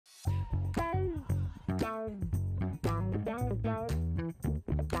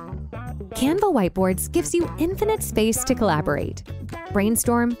Canva Whiteboards gives you infinite space to collaborate.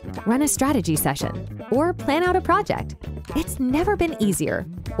 Brainstorm, run a strategy session, or plan out a project. It's never been easier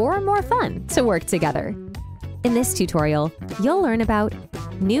or more fun to work together. In this tutorial, you'll learn about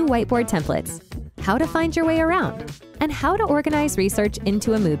new whiteboard templates, how to find your way around, and how to organize research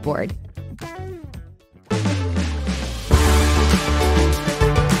into a mood board.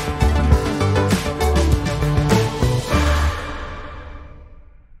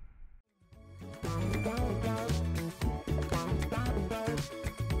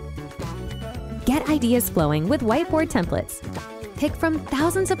 Get ideas flowing with whiteboard templates. Pick from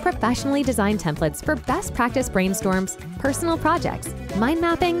thousands of professionally designed templates for best practice brainstorms, personal projects, mind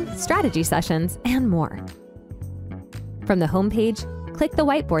mapping, strategy sessions, and more. From the home page, click the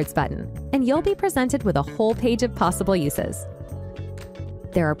Whiteboards button, and you'll be presented with a whole page of possible uses.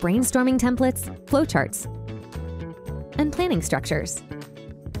 There are brainstorming templates, flowcharts, and planning structures.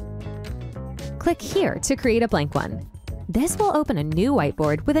 Click here to create a blank one. This will open a new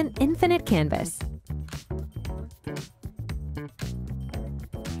whiteboard with an infinite canvas.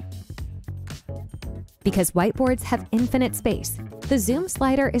 Because whiteboards have infinite space, the zoom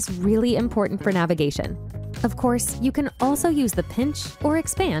slider is really important for navigation. Of course, you can also use the pinch or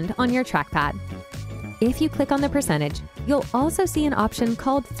expand on your trackpad. If you click on the percentage, you'll also see an option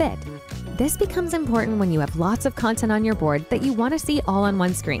called Fit. This becomes important when you have lots of content on your board that you want to see all on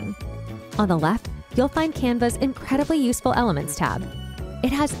one screen. On the left, you'll find Canva's incredibly useful Elements tab.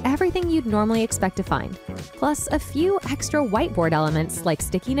 It has everything you'd normally expect to find, plus a few extra whiteboard elements like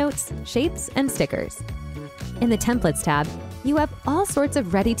sticky notes, shapes, and stickers. In the Templates tab, you have all sorts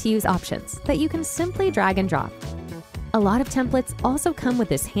of ready-to-use options that you can simply drag and drop. A lot of templates also come with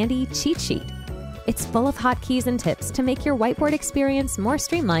this handy cheat sheet. It's full of hotkeys and tips to make your whiteboard experience more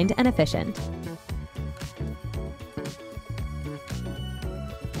streamlined and efficient.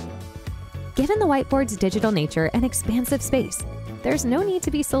 Given the whiteboard's digital nature and expansive space, there's no need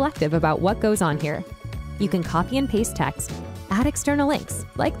to be selective about what goes on here. You can copy and paste text, add external links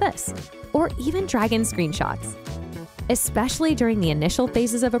like this, or even drag in screenshots. Especially during the initial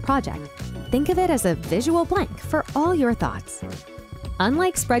phases of a project, think of it as a visual blank for all your thoughts.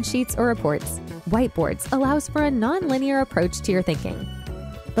 Unlike spreadsheets or reports, whiteboards allows for a non-linear approach to your thinking.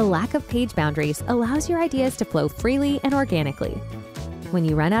 The lack of page boundaries allows your ideas to flow freely and organically. When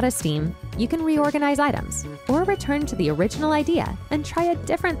you run out of steam, you can reorganize items or return to the original idea and try a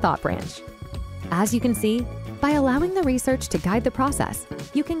different thought branch. As you can see, by allowing the research to guide the process,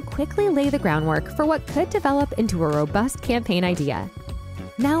 you can quickly lay the groundwork for what could develop into a robust campaign idea.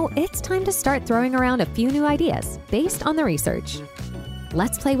 Now it's time to start throwing around a few new ideas based on the research.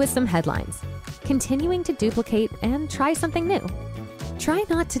 Let's play with some headlines, continuing to duplicate and try something new. Try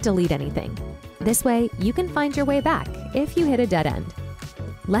not to delete anything. This way, you can find your way back if you hit a dead end.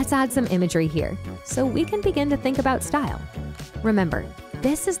 Let's add some imagery here so we can begin to think about style. Remember,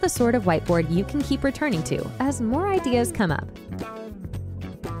 this is the sort of whiteboard you can keep returning to as more ideas come up.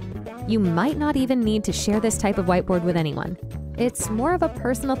 You might not even need to share this type of whiteboard with anyone. It's more of a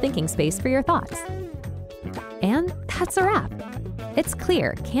personal thinking space for your thoughts. And that's a wrap. It's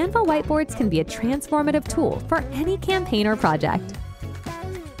clear Canva whiteboards can be a transformative tool for any campaign or project.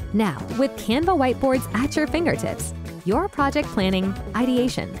 Now, with Canva whiteboards at your fingertips, your project planning,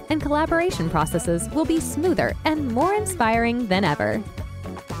 ideation, and collaboration processes will be smoother and more inspiring than ever.